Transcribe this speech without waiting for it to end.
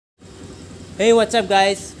Hey, what's up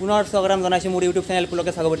guys? পুনৰ স্বাগতম জনাইছো মোৰ YouTube চেনেল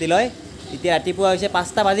Pulakesh Bhagabati লয়। এতিয়া ৰাতিপুৱা হৈছে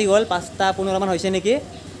 5টা বাজি গ'ল, 5:15 মান হৈছে নেকি?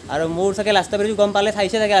 আৰু মোৰ চাগে লাষ্ট ভিডিঅ গম পালে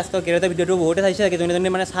চাইছে চাগে লাষ্ট কেৰেটা ভিডিঅটো বহুতে চাইছে চাগে জনে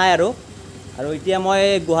মানে চাই আৰু এতিয়া মই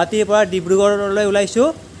গুৱাহাটীৰ পৰা ডিব্ৰুগড়লৈ ওলাইছো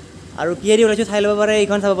আৰু কিহেদি ওলাইছো চাই ল'ব পাৰে।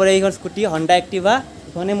 এইখন চাব পাৰে, এইখন স্কুটি Honda Activa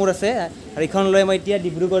ইখনে মোৰ আছে আৰু ইখন লৈ মই এতিয়া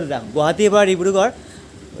ডিব্ৰুগড় যাম, গুৱাহাটীৰ পৰা ডিব্ৰুগড়।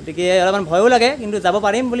 গতিকে অলপমান ভয়ো লাগে কিন্তু যাব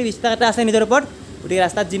পাৰিম বুলি বিশ্বাস এটা আছে নিজৰ ওপৰত। গতিকে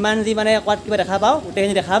ৰাস্তাত যিমান যি মানে কোৱাত কিবা দেখা পাওঁ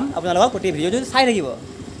গোটেইখিনি দেখাম আপোনালোকক। গোটেই ভিডিঅ'টো চাই থাকিব।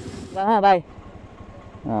 হা বাই।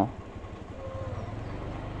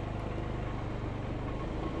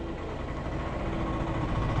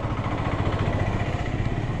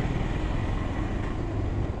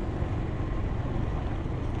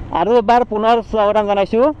 আৰু এবাৰ পুনৰ স্বাগতম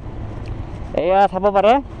জনাইছোঁ। এয়া চাব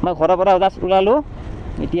পাৰে মই ঘৰৰ পৰা জাষ্ট ওলালোঁ।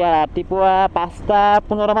 এতিয়া ৰাতিপুৱা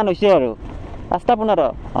 5:15 মান হৈছে আৰু 5:15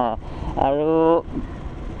 আৰু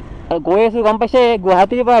গৈ আছোঁ গম পাইছে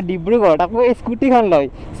গুৱাহাটীৰ পৰা ডিব্ৰুগড়, তাকো এই স্কুটিখন লৈ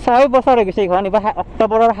 6 বছৰ হৈ গৈছে। এইখন এইবাৰ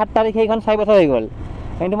অক্টোবৰৰ 7 তাৰিখে এইখন 6 বছৰ হৈ গ'ল,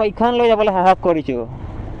 কিন্তু মই এইখন লৈ যাবলৈ সাহস কৰিছোঁ।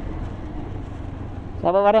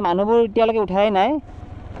 চাব পাৰে মানুহবোৰ এতিয়ালৈকে উঠাই নাই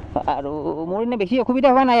আৰু মোৰ এনে বেছি অসুবিধা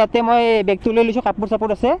হোৱা নাই। ইয়াতে মই বেগটো লৈ লৈছোঁ, কাপোৰ চাপোৰ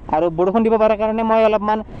আছে আৰু বৰষুণ দিব পাৰে কাৰণে মই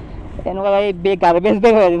অলপমান এনেকুৱা এই বেগ গাৰ্বেজ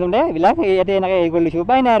বেগ হৈ আছে এইবিলাক ইয়াতে এনেকৈ হেৰি কৰি লৈছোঁ।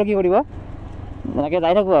 উপায় নাই আৰু কি কৰিব, এনেকৈ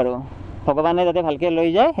যাই থাকোঁ আৰু ভগৱানে যাতে ভালকৈ লৈ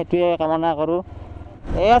যায় সেইটোৱে কামনা কৰোঁ।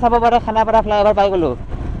 এয়া চাব পাৰে খানাপাৰা ফ্লাইঅভাৰ পাই গ'লোঁ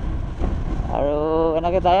আৰু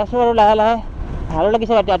এনেকৈ যাই আছোঁ আৰু লাহে লাহে। ভালো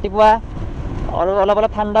লাগিছে ৰাতিপুৱা আৰু অলপ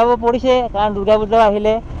অলপ ঠাণ্ডাও পৰিছে কাৰণ দুৰ্গা পূজাও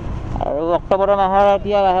আহিলে আৰু অক্টোবৰ মাহৰ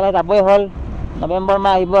এতিয়া লাহে লাহে যাবই হ'ল। নৱেম্বৰ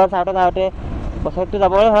মাহ আহিব আৰু চাওঁতে বছৰটো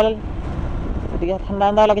যাবই হ'ল। গতিকে ঠাণ্ডা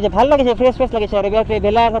ঠাণ্ডা লাগিছে, ভাল লাগিছে, ফ্ৰেছ লাগিছে। আৰু এইবিলাক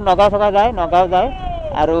ট্ৰেভেলাৰ নগাঁও যায়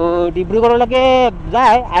আৰু ডিব্ৰুগড়লৈকে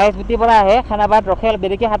যায়। ISBTৰ পৰা আহে, খানাপাৰাত ৰখে,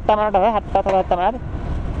 দেৰিকৈ 7টা মানত আহে, 7টা 7:30 মানত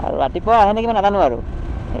আৰু ৰাতিপুৱা আহে নেকি মই নাজানো আৰু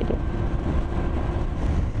সেইটো।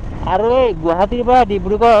 আৰু এই গুৱাহাটীৰ পৰা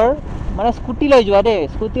ডিব্ৰুগড় মানে স্কুটি লৈ যোৱা দেই,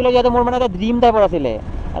 স্কুটি লৈ যোৱাটো মোৰ মানে এটা ড্ৰিম টাইপৰ আছিলে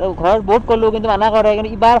আৰু ঘৰত বহুত ক'লোঁ কিন্তু মানা কৰে। কিন্তু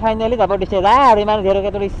এইবাৰ ফাইনেলি যাব দিছে, যা আৰু ইমান যিহেতুকে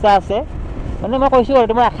তোৰ ইচ্ছা আছে মানে মই কৈছোঁ আৰু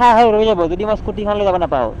তোমাৰ আশা ৰৈ যাব যদি মই স্কুটিখন লৈ যাব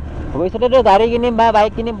নাপাওঁ। ভৱিষ্যতেতো গাড়ী কিনিম বা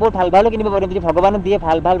বাইক কিনিম, বহুত ভাল ভালো কিনিব পাৰিম যদি ভগৱানে দিয়ে,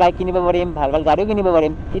 ভাল ভাল বাইক কিনিব পাৰিম, ভাল ভাল গাড়ীও কিনিব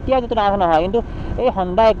পাৰিম, তেতিয়া যিটো ডাঙৰ নহয়। কিন্তু এই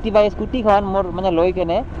Honda Activa স্কুটিখন মোৰ মানে লৈ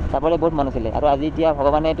কেনে যাবলৈ বহুত মন আছিলে আৰু আজি এতিয়া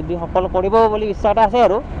ভগৱানে এইটো দি সফল কৰিব বুলি বিশ্বাস এটা আছে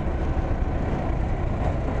আৰু।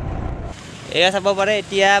 এয়া চাব পাৰে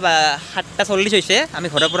এতিয়া 7:40 হৈছে। আমি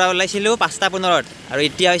ঘৰৰ পৰা ওলাইছিলোঁ 5:15 আৰু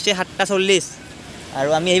এতিয়া হৈছে 7:40 আৰু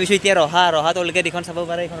আমি আহিছোঁ এতিয়া ৰহা টলগেট। এইখন চাব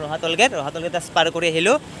পাৰে, এইখন ৰহা টলগেট পাৰ কৰি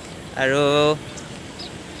আহিলোঁ আৰু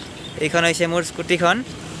এইখন হৈছে মোৰ স্কুটিখন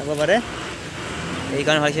চাব পাৰে,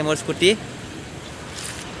 এইখন হৈছে মোৰ স্কুটি।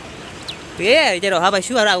 এতিয়া ৰহা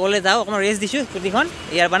পাইছোঁ আৰু আগলৈ যাওঁ, অকণমান ৰেষ্ট দিছোঁ স্কুটিখন।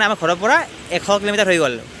 ইয়াৰ মানে আমাৰ ঘৰৰ পৰা 100 কিলোমিটাৰ হৈ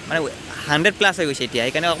গ'ল, মানে 100+ হৈ গৈছে এতিয়া,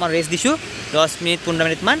 সেইকাৰণে অকণমান ৰেষ্ট দিছোঁ 10 মিনিট 15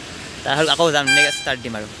 মিনিটমান, তাৰপিছত আকৌ যাম, নেক্সট ষ্টাৰ্ট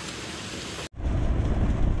দিম আৰু।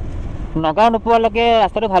 নগাঁও নোপোৱালৈকে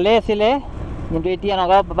ৰাস্তাটো ভালেই আছিলে কিন্তু এতিয়া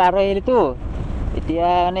নগাঁও পাৰ হৈ আহিলোতো, এতিয়া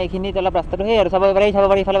মানে এইখিনিত অলপ ৰাস্তাটো সেই আৰু চাব পাৰে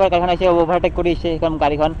ইফালে গাড়ীখন আহিছে, অভাৰটেক কৰিছে সেইখন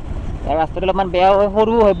গাড়ীখন। আৰু ৰাস্তাটো অলপমান বেয়া হয়,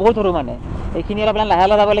 সৰু হয়, বহুত সৰু মানে। এইখিনি অলপমান লাহে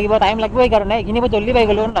লাহে যাব লাগিব, টাইম লাগিব। সেইকাৰণে এইখিনি মই জল্দি পাই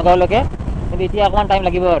গ'লোঁ নগাঁওলৈকে, কিন্তু এতিয়া অকণমান টাইম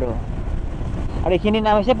লাগিব আৰু এইখিনিৰ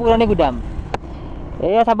নাম হৈছে পুৰণি গুদাম।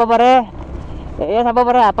 এয়া চাব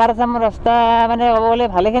পাৰে আপাৰ আছাম ৰাস্তা মানে ক'ব গ'লে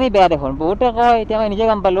ভালেখিনি বেয়া দেখোন, বহুতে কয়, এতিয়া মই নিজে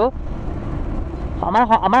গম পালোঁ।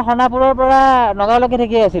 আমাৰ সোণাপুৰৰ পৰা নগাঁওলৈকে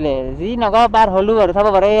ঠিকেই আছিলে, যি নগাঁও পাৰ হ'লোঁ আৰু চাব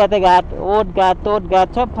পাৰে ইয়াতে গাঁত, ত'ত গাঁত,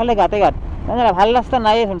 চবফালে গাঁতে গাঁত, মানে ভাল ৰাস্তা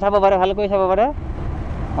নাইয়েচোন। চাব পাৰে, ভালকৈ চাব পাৰে,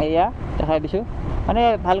 এয়া দেখাই দিছোঁ, মানে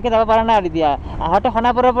ভালকৈ যাব পৰা নাই আৰু। এতিয়া আহোঁতে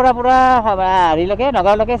সোণাপুৰৰ পৰা পূৰা হেৰিলৈকে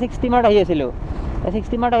নগাঁওলৈকে 60 মানত আহি আছিলোঁ।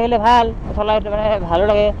 60 মানত আহিলে ভাল, চলাই মানে ভালো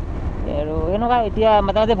লাগে আৰু সেনেকুৱা। এতিয়া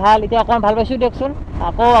মাজে মাজে ভাল, এতিয়া অকণমান ভাল পাইছোঁ দিয়কচোন,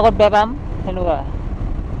 আকৌ আগত বেয়া পাম সেনেকুৱা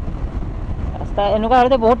ৰাস্তা। এনেকুৱা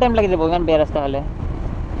হ'লেতো বহুত টাইম লাগি যাব, ইমান বেয়া ৰাস্তা হ'লে।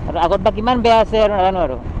 আৰু আগত বা কিমান বেয়া আছে আৰু নাজানো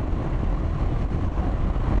আৰু।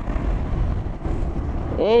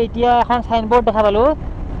 এতিয়া এখন চাইনবোৰ্ড দেখা পালোঁ,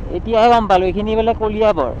 এতিয়াহে গম পালোঁ এইখিনি বোলে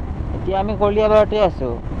কলিয়াবৰ। এতিয়া আমি কলিয়াবৰতে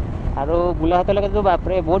আছোঁ আৰু গোলাঘাটলৈকেতো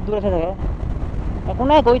বাপৰে বহুত দূৰ আছে চাগে। একো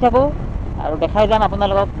নাই, গৈ থাকোঁ আৰু দেখাই যাম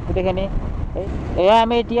আপোনালোকক গোটেইখিনি। এয়া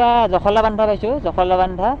আমি এতিয়া জখলা বান্ধা পাইছোঁ, জখলা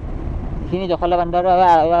বান্ধা। এইখিনি জখলা বান্ধাৰ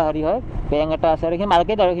হেৰি হয়, বেংক এটা আছে আৰু এইখিনি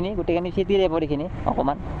মাৰ্কেট আৰু এইখিনি গোটেইখিনি চিটি টাইপৰ, এইখিনি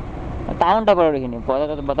অকণমান টাউন টাইপৰ আৰু এইখিনি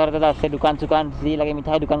বজাৰ এটা আছে, দোকান চোকান যি লাগে,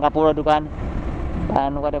 মিঠাই দোকান, কাপোৰৰ দোকান বা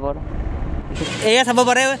এনেকুৱা টাইপৰ। এয়া চাব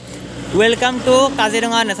পাৰে, welcome to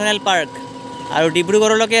Kaziranga national park. আৰু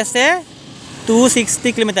ডিব্ৰুগড়লৈকে আছে 260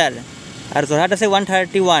 কিলোমিটাৰ আৰু যোৰহাট আছে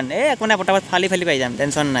 131। একো নাই, পটাপট ফালি পাই যাম,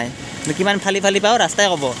 টেনশ্যন নাই। কিমান ফালি পাওঁ ৰাস্তাই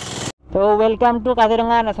ক'ব। তো welcome to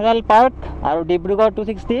Kaziranga national park আৰু ডিব্ৰুগড়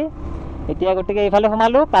 260। এতিয়া গতিকে এইফালে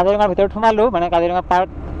সোমালোঁ, কাজিৰঙাৰ ভিতৰত সোমালোঁ, মানে কাজিৰঙা পাৰ্ক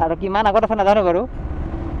আৰু কিমান আগত আছে নাজানো বাৰু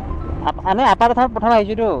মানে আপাৰ আছামত প্ৰথম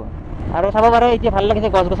আহিছোঁতো আৰু চাব পাৰে এতিয়া ভাল লাগিছে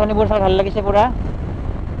গছ গছনিবোৰ চাই ভাল লাগিছে পূৰা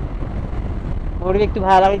পৰিৱেশটো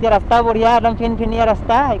ভাল আৰু এতিয়া ৰাস্তাও বঢ়িয়া একদম ফিনফিনীয়া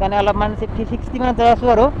ৰাস্তা সেইকাৰণে অলপমান 60 মানত যাই আছোঁ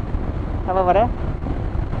আৰু চাব পাৰে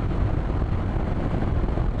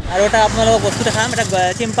আৰু এটা আপোনালোকক বস্তু দেখাম এটা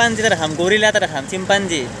চিম্পাঞ্জি এটা দেখাম গৰিলা এটা দেখাম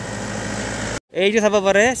চিম্পাঞ্জি এইটো চাব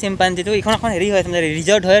পাৰে চিম্পাঞ্জিটো এইখন এখন হেৰি হয়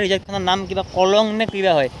ৰিজৰ্ট হয় ৰিজৰ্টখনৰ নাম কিবা কলং নে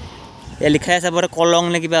কিবা হয় লিখাই চাব পাৰে কলং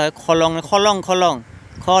নে কিবা হয়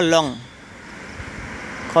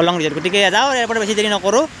খলং ৰিজৰ্ট গতিকে যাওঁ ইয়াৰ পৰা বেছি দেৰি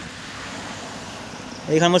নকৰোঁ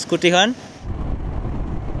এইখন মোৰ স্কুটিখন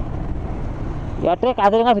ইয়াতে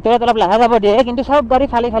কাজিৰঙাৰ ভিতৰত অলপ লাহে যাব দিয়ে কিন্তু চব গাড়ী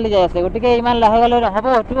খালী যাই আছে গতিকে ইমান লাহে গ'লে নহ'ব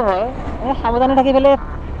সেইটো হয় সাৱধানে থাকি পেলাই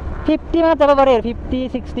 50 মানত যাব পাৰে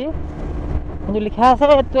 50-60 কিন্তু লিখা আছে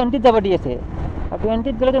 20ত যাব দি আছে আৰু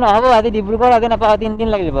 20ত গ'লেতো নহ'ব আজি ডিব্ৰুগড় আজি নাপাওঁ 3 দিন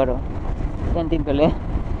লাগি যাব আৰু 20ত গ'লে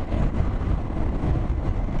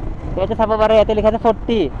ইয়াতে চাব পাৰে ইয়াতে লিখা আছে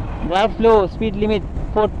 40 ড্ৰাইভ স্ল' স্পীড লিমিট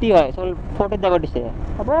 40 হয় 40ত যাব দিছে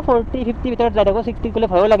হ'ব 40-50 ভিতৰত যাই থাকোঁ 60ত গ'লে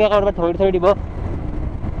ভয়ো লাগে ক'ৰবাত ধৰি দিব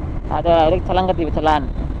আৰু ডাইৰেক্ট চালান কাটিব চালান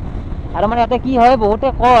আৰু মানে ইয়াতে কি হয় বহুতে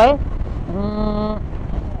কয়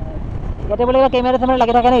ইয়াতে বোলে কেমেৰা চেমেৰা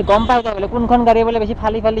লাগি থাকে নেকি গম পাই যায় বোলে কোনখন গাড়ী বোলে বেছি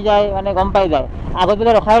ফালি যায় মানে গম পাই যায় আগত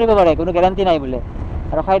বোলে ৰখাই দিব পাৰে কোনো গেৰাণ্টি নাই বোলে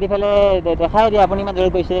ৰখাই দি পেলাই দেখাই দিয়ে আপুনি ইমান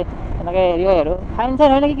জোৰত গৈছে এনেকৈ হেৰি হয় আৰু ফাইন চাইন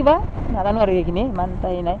হয় নেকি কিবা নাজানো আৰু সেইখিনি ইমান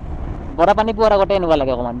হেৰি নাই বৰা পানী পোৱাৰ আগতে এনেকুৱা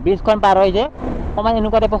লাগে অকণমান ব্ৰিজখন পাৰ হৈ যে অকণমান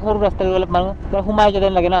এনেকুৱা টাইপৰ সৰু ৰাস্তা অলপ মানুহ সোমাই যোৱা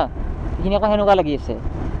যেন লাগে ন সেইখিনি আকৌ সেনেকুৱা লাগি আছে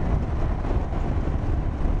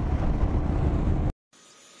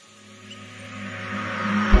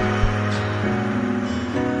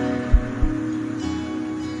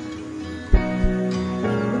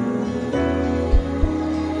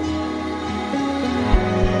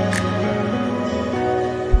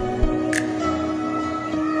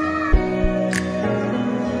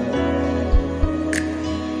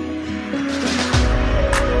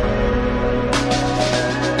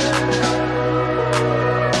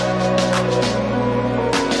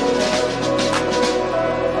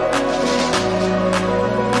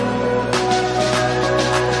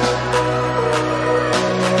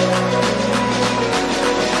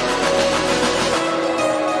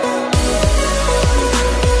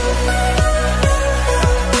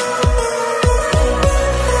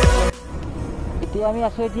আমি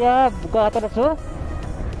আছোঁ এতিয়া বোকাঘাটত আছোঁ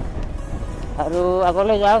আৰু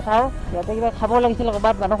আগলৈ যাওঁ চাওঁ ইয়াতে কিবা খাব লাগিছিল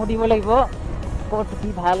ক'ৰবাত মানুহ সুধিব লাগিব ক'ত কি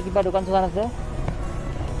ভাল কিবা দোকান চোকান আছে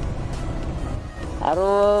আৰু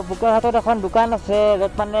বোকাঘাটত এখন দোকান আছে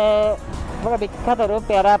য'ত মানে পুৰা বিখ্যাত আৰু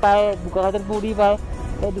পেৰা পায় বোকাঘাটত পুৰি পায়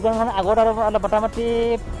এই দোকানখন আগত আৰু অলপ মোটামুটি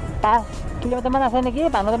 5 কিলোমিটাৰমান আছে নেকি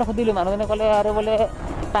মানুহজনক সুধিলোঁ মানুহজনে ক'লে আৰু বোলে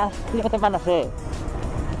 5 কিলোমিটাৰমান আছে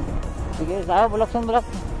গতিকে যাওঁ ব'লকচোন ব'লক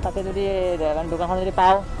তাতে যদি দোকানখন যদি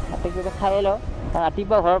পাওঁ তাতে কিবা খাই লওঁ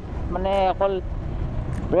ৰাতিপুৱা ঘৰত মানে অকল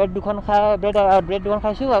ব্ৰেড দুখন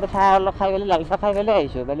খাইছোঁ আৰু চাহ অলপ খাই পেলাই লাল চাহ খাই পেলাই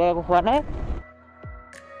আহিছোঁ বেলেগ একো খোৱা নাই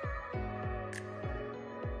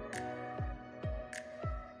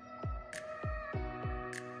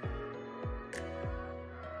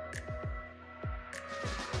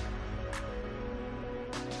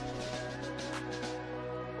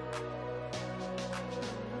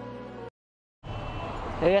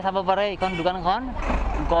এই চাব পাৰে এইখন দোকানখন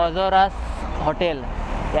গজৰাজ হোটেল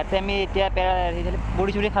ইয়াতে আমি এতিয়া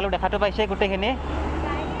পুৰি চুৰি খালোঁ দেখাটো পাইছে গোটেইখিনি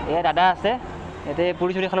এয়া দাদা আছে ইয়াতে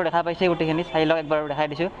পুৰি চুৰি খালোঁ দেখা পাইছে গোটেইখিনি চাই লওক একবাৰ দেখাই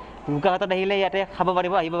দিছোঁ বোকাঘাটত আহিলে ইয়াতে খাব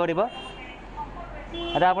পাৰিব আহিব পাৰিব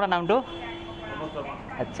দাদা আপোনাৰ নামটো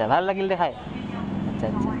আচ্ছা ভাল লাগিল দেখাই আচ্ছা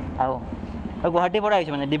আহোঁ গুৱাহাটীৰ পৰা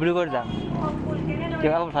আহিছোঁ মানে ডিব্ৰুগড় যাম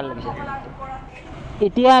কিবা ভাল লাগিছে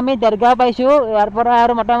এতিয়া আমি দেৰগাঁও পাইছোঁ ইয়াৰ পৰা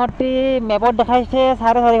আৰু মোটামুটি মেপত দেখাইছে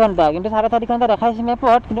 4.5 ঘণ্টা কিন্তু 4.5 ঘণ্টা দেখাইছে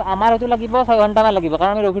মেপত কিন্তু আমাৰ হয়তো লাগিব 6 ঘণ্টামান লাগিব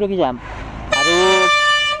কাৰণ আমি ৰখি যাম আৰু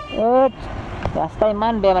ৰাস্তা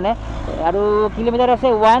ইমান বেয়া মানে আৰু কিলোমিটাৰ আছে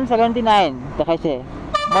 179 দেখাইছে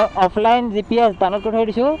মই অফলাইন GPS ডাউনলোড কৰি থৈ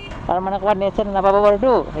দিছোঁ কাৰণ মানে ক'ৰবাত নেট চেট নাপাব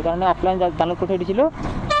পাৰোঁতো সেইকাৰণে অফলাইন ডাউনলোড কৰি থৈ দিছিলোঁ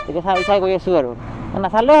এতিয়া চাই গৈ আছোঁ আৰু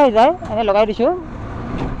নাচালেও হৈ যায় এনেই লগাই দিছোঁ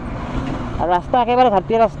আৰু ৰাস্তা একেবাৰে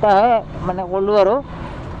ঘাটিয়া ৰাস্তা হয় মানে ক'লোঁ আৰু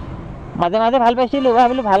মাজে মাজে ভাল পাইছিলোঁ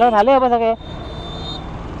ভাবিলোঁ ভালেই হ'ব চাগে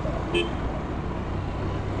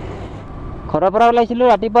ঘৰৰ পৰা ওলাইছিলোঁ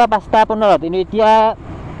ৰাতিপুৱা 5:15 কিন্তু এতিয়া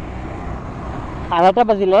 8:30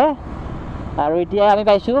 বাজিলে আৰু এতিয়া আমি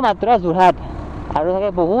পাইছোঁ মাত্ৰ যোৰহাট আৰু চাগে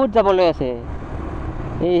বহুত যাবলৈ আছে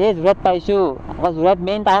এই যোৰহাট পাইছোঁ আকৌ যোৰহাট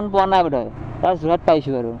মেইন টাউন পোৱা নাই বোধহয় তাৰ যোৰহাট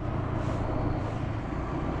পাইছোঁ আৰু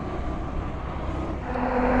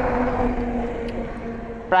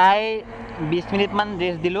প্ৰায় 20 মিনিটমান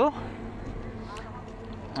ৰেষ্ট দিলোঁ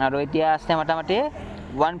আৰু এতিয়া আছে মোটামুটি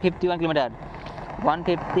 151 কিলোমিটাৰ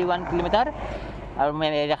 151 কিলোমিটাৰ আৰু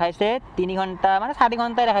দেখাইছে 3 ঘণ্টা মানে 4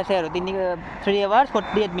 ঘণ্টাই দেখাইছে আৰু 3 hours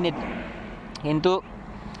 48 মিনিট কিন্তু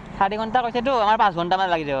 4 ঘণ্টা কৈছেতো আমাৰ 5 ঘণ্টামান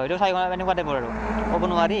লাগি যাব এইটো 4 ঘণ্টা এনেকুৱা টাইপৰ আৰু ক'ব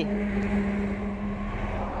নোৱাৰি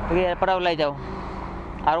ইয়াৰ পৰা ওলাই যাওঁ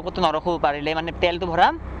আৰু ক'তো নৰখো পাৰিলে মানে তেলটো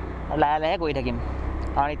ভৰাম আৰু লাহে লাহে গৈ থাকিম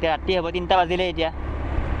কাৰণ এতিয়া ৰাতি হ'ব 3টা বাজিলে এতিয়া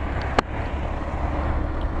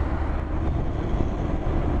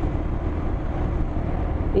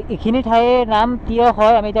এইখিনি ঠাইৰ নাম তিয়ক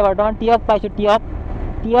হয় আমি এতিয়া বৰ্তমান তিয়ক পাইছোঁ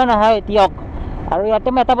তিয় নহয় তিয়ক আৰু ইয়াতে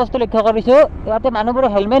মই এটা বস্তু লক্ষ্য কৰিছোঁ ইয়াতে মানুহবোৰে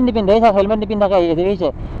হেলমেট নিপিন্ধে হেলমেট নিপিন্ধাকৈ আহি আছে বুজিছে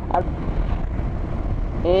আৰু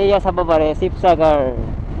এইয়া চাব পাৰে শিৱসাগৰ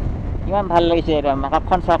ইমান ভাল লাগিছে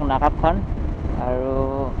আকাশখন চাওক না আকাশখন আৰু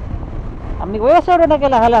আমি গৈ আছোঁ আৰু এনেকৈ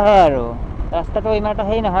লাহে লাহে আৰু ৰাস্তাটো ইমান এটা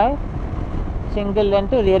হেৰি নহয় ছিংগল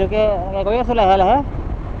লেনটো যিহেতুকে গৈ আছোঁ লাহে লাহে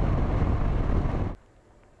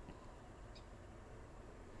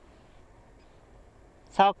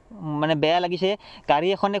চাওক মানে বেয়া লাগিছে গাড়ী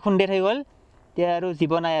এখনে খুন্দাই থৈ গ'ল এতিয়া আৰু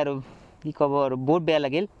জীৱ নাই আৰু কি ক'ব আৰু বহুত বেয়া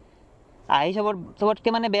লাগিল আহি চবতকৈ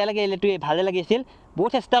মানে বেয়া লাগিল এইটোৱে ভালে লাগিছিল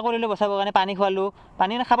বহুত চেষ্টা কৰিলোঁ বচাবৰ কাৰণে পানী খোৱালোঁ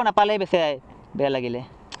পানী খাব নাপালে বেচেৰাই বেয়া লাগিলে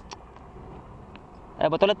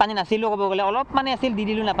বটলত পানী নাছিলোঁ ক'ব গ'লে অলপ পানী আছিল দি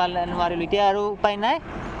দিলোঁ নোৱাৰিলোঁ এতিয়া আৰু উপায় নাই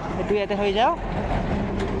সেইটো ইয়াতে হৈ যাওঁ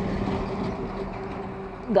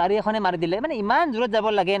গাড়ী এখনে মাৰি দিলে মানে ইমান জোৰত যাব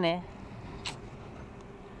লাগে নে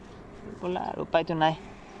বোলা আৰু উপায়তো নাই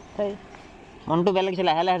মনটো বেয়া লাগিছে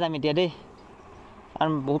লাহে লাহে যাম এতিয়া দেই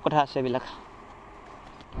কাৰণ বহুত কথা আছে এইবিলাক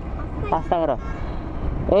 5টা 11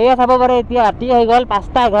 এয়া চাব পাৰে এতিয়া ৰাতি হৈ গ'ল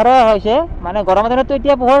 5টা 11 হৈছে মানে গৰমৰ দিনততো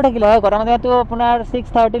এতিয়া পোহৰ থাকিলে হয় গৰমৰ দিনতো আপোনাৰ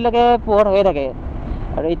 6:30লৈকে পোহৰ হৈয়ে থাকে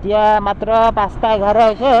আৰু এতিয়া মাত্ৰ 5টা 11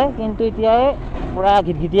 হৈছে কিন্তু এতিয়াই পূৰা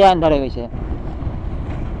ঘিটঘিটীয়া আন্ধাৰ হৈ গৈছে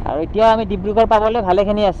আৰু এতিয়া আমি ডিব্ৰুগড় পাবলৈ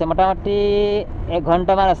ভালেখিনি আছে মোটামুটি 1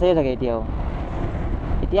 ঘণ্টামান আছে চাগে এতিয়াও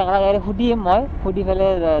এতিয়া সুধিম মই সুধি পেলাই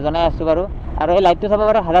জনাই আছোঁ বাৰু আৰু এই লাইটটো চাব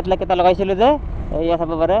পাৰে হাজাত লাইট এটা লগাইছিলোঁ যে এয়া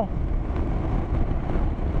চাব পাৰে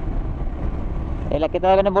এই লাইটকেইটা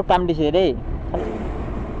মানে বহুত কাম দিছে দেই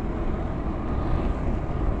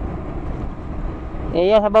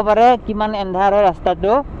এয়া চাব পাৰে কিমান এন্ধাৰ হয়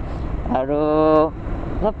ৰাস্তাটো আৰু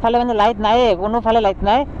চবফালে মানে লাইট নায়ে কোনোফালে লাইট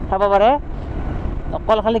নাই চাব পাৰে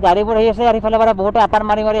অকল খালি গাড়ীবোৰ আহি আছে আৰু ইফালে পাৰে বহুতে আপাৰ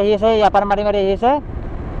মাৰি মাৰি আহি আছে আপাৰ মাৰি মাৰি আহি আছে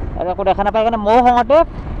আৰু একো দেখা নাপায় কাৰণে ময়ো খঙতে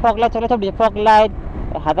ফগ লাইট চলাই চব দিছে ফগ লাইট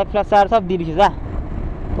হাতত ফ্লেচাৰ চব দি দিছোঁ যা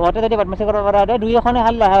তহঁতে যদি বদমাচি কৰিব পৰা দে 2-এখনে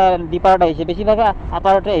খালি ডিপাৰত আহিছে বেছিভাগে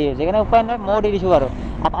আপাৰতে আহি আছে সেইকাৰণে উপায় নাই ময়ো দি দিছোঁ আৰু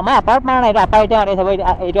মই আপাৰত মাৰা নাই এইটো আপাৰ এতিয়া চাব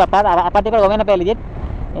এইটো আপাৰ ডিপাৰ গমেই নাপায় লিজিত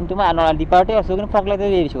কিন্তু মই ডিপাৰতে আছোঁ কিন্তু ফগ লাইটে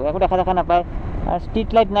দি দিছোঁ একো দেখা নাপায় আৰু ষ্ট্ৰীট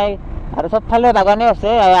লাইট নাই আৰু চবফালে বাগানে আছে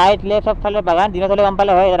ৰাইট লেফ্ট চবফালে বাগান দিনত হ'লে গম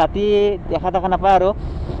পালে হয় ৰাতি দেখা নাপায় আৰু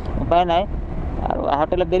উপায় নাই আৰু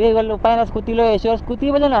আহোঁতে অলপ দেৰি হৈ গ'ল উপায় নাই স্কুটি লৈ আহিছোঁ আৰু স্কুটি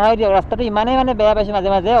বুলি নহয় দিয়ক ৰাস্তাটো ইমানেই মানে বেয়া পাইছোঁ মাজে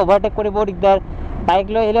মাজে অভাৰটেক কৰিব দিগদাৰ বাইক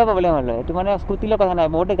লৈ আহিলেও প্ৰব্লেম হ'লে এইটো মানে স্কুটি লৈ কথা নাই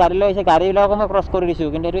বহুতে গাড়ী লৈ আহিছে গাড়ীবিলাকো মই ক্ৰছ কৰি দিছোঁ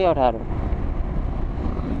কিন্তু এইটোৱে কথা আৰু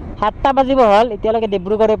 7টা বাজিব হ'ল এতিয়ালৈকে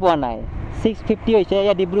ডিব্ৰুগড়ে পোৱা নাই 6:50 হৈছে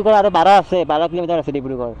ইয়াত ডিব্ৰুগড় আৰু 12 আছে 12 কিলোমিটাৰ আছে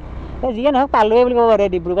ডিব্ৰুগড় যিয়ে নহওক পালোৱে বুলি ক'ব পাৰে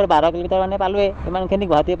ডিব্ৰুগড় 12 কিলোমিটাৰ মানে পালোৱে ইমানখিনি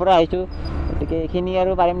গুৱাহাটীৰ পৰা আহিছোঁ গতিকে এইখিনি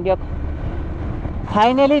আৰু পাৰিম দিয়ক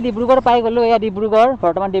ফাইনেলি ডিব্ৰুগড় পাই গ'লোঁ এয়া ডিব্ৰুগড়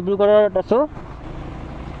বৰ্তমান ডিব্ৰুগড়ত আছোঁ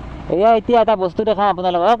এয়া এতিয়া এটা বস্তু দেখাম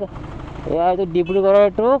আপোনালোকক এয়া এইটো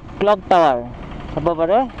ডিব্ৰুগড়ৰটো ক্লক টাৱাৰ চাব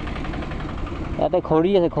পাৰে ইয়াতে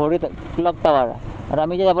ঘড়ী আছে ঘড়ী ক্লক টাৱাৰ আৰু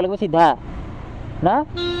আমি যে যাব লাগিব চিধা না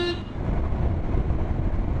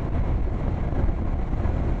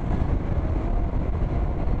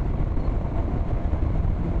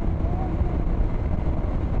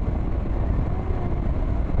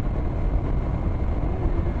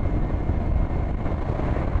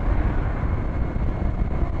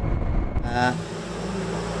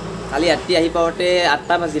কালি ৰাতি আহি পাওঁতে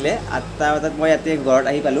 8টা বাজিলে 8টা বজাত মই ইয়াতে ঘৰত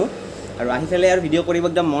আহি পালোঁ আৰু আহি পেলাই আৰু ভিডিঅ' কৰিব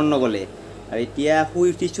একদম মন নগ'লে আৰু এতিয়া শুই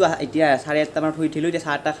উঠিছোঁ এতিয়া 8:30 মানত শুই উঠিলোঁ এতিয়া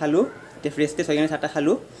চাহ খালোঁ এতিয়া ফ্ৰেছ হৈ কিনে চাহ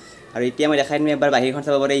খালোঁ আৰু এতিয়া মই দেখাই দিম এবাৰ বাহিৰখন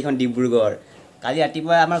চাব পাৰে এইখন ডিব্ৰুগড় কালি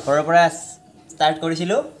ৰাতিপুৱা আমাৰ ঘৰৰ পৰা ষ্টাৰ্ট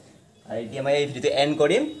কৰিছিলোঁ আৰু এতিয়া মই এই ভিডিঅ'টো এণ্ড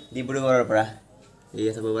কৰিম ডিব্ৰুগড়ৰ পৰা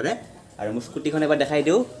এয়া চাব পাৰে আৰু মোৰ স্কুটিখন এবাৰ দেখাই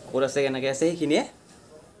দিওঁ ক'ত আছে কেনেকৈ আছে সেইখিনিয়ে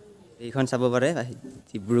এইখন চাব পাৰে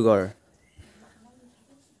ডিব্ৰুগড়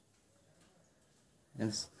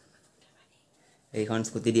এইখন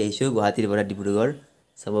স্কুটি দি আহিছোঁ গুৱাহাটীৰ পৰা ডিব্ৰুগড়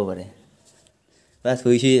চাব পাৰে বাছ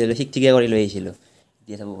শুইছোঁ ঠিক কৰি লৈ আহিছিলোঁ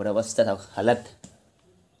এতিয়া চাব পাৰে অৱস্থা চাওক হালত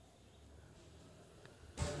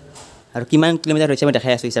আৰু কিমান কিলোমিটাৰ হৈছে মই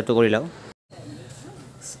দেখাই আছোঁ হিচাপটো কৰি লওঁ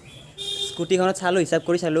স্কুটিখনত চালোঁ হিচাপ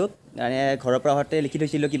কৰি চালোঁ মানে ঘৰৰ পৰা আহোঁতে লিখি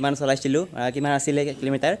থৈছিলোঁ কিমান চলাইছিলোঁ কিমান আছিলে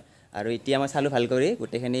কিলোমিটাৰ আৰু এতিয়া মই চালোঁ ভাল কৰি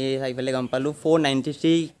গোটেইখিনি চাই পেলাই গম পালোঁ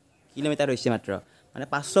 493 কিলোমিটাৰ হৈছে মাত্ৰ মানে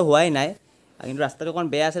 500 হোৱাই নাই কিন্তু ৰাস্তাটো অকণ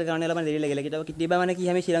বেয়া আছিল কাৰণে অলপমান দেৰি লাগিলে কেতিয়াবা মানে কি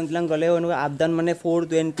আমি চিৰাং তিৰাং গ'লেও এনেকুৱা আপ ডাউন মানে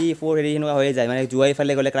 424 হেৰি এনেকুৱা হৈ যায় মানে জোৱাই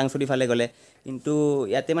ফালে গ'লে ক্ৰাংচুৰি ফালে গ'লে কিন্তু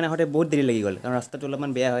ইয়াতে মানে আহোঁতে বহুত দেৰি লাগি গ'ল কাৰণ ৰাস্তাটো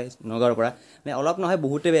অলপমান বেয়া হয় নগাঁৱৰ পৰা মানে অলপ নহয়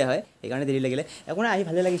বহুতে বেয়া হয় সেইকাৰণে দেৰি লাগিলে একো নাই আহি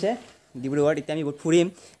ভালেই লাগিছে ডিব্ৰুগড়ত এতিয়া আমি বহুত ফুৰিম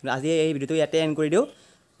কিন্তু আজি এই ভিডিঅ'টো ইয়াতে এণ্ড কৰি দিওঁ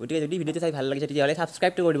গতিকে যদি ভিডিঅ'টো চাই ভাল লাগিছে তেতিয়াহ'লে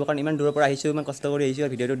ছাবস্ক্ৰাইবটো কৰি দিব কাৰণ ইমান দূৰৰ পৰা আহিছোঁ ইমান কষ্ট কৰি আহিছোঁ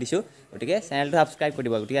আৰু ভিডিঅ'টো দিছোঁ গতিকে চেনেলটো ছাবস্ক্ৰাইব কৰি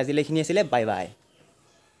দিব গতিকে আজিলৈ এইখিনি আছিলে বাই বাই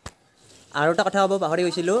আৰু এটা কথা ক'ব পাহৰি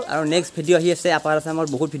গৈছিলোঁ আৰু নেক্সট ভিডিঅ' আহি আছে আপাৰ আছামৰ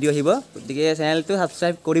বহুত ভিডিঅ' আহিব গতিকে চেনেলটো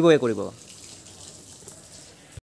ছাবস্ক্ৰাইব কৰিবই কৰিব